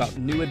more about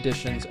new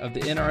editions of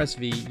the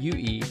NRSV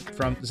UE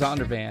from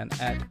Zondervan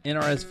at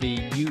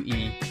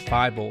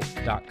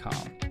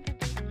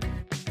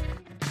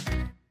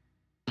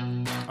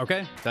nrsvuebible.com.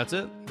 Okay, that's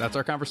it. That's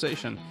our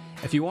conversation.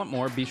 If you want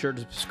more, be sure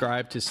to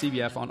subscribe to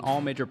CBF on all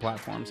major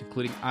platforms,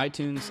 including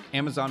iTunes,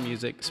 Amazon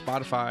Music,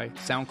 Spotify,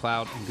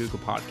 SoundCloud, and Google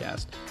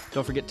Podcast.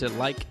 Don't forget to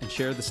like and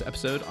share this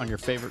episode on your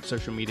favorite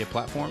social media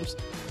platforms.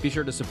 Be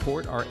sure to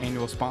support our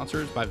annual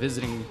sponsors by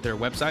visiting their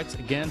websites.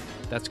 Again,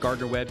 that's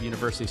Gardner-Webb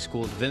University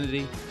School of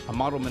Divinity, a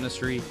model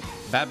ministry,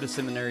 Baptist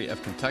Seminary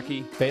of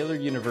Kentucky, Baylor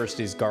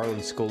University's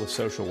Garland School of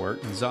Social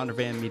Work, and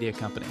Zondervan Media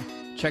Company.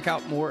 Check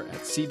out more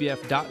at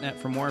cbf.net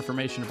for more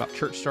information about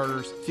church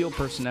starters, field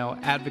personnel,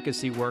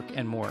 advocacy work,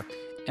 and more.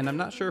 And I'm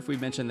not sure if we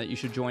mentioned that you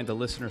should join the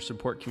listener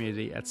support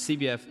community at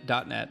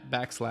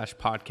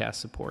cbf.net/podcast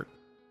support.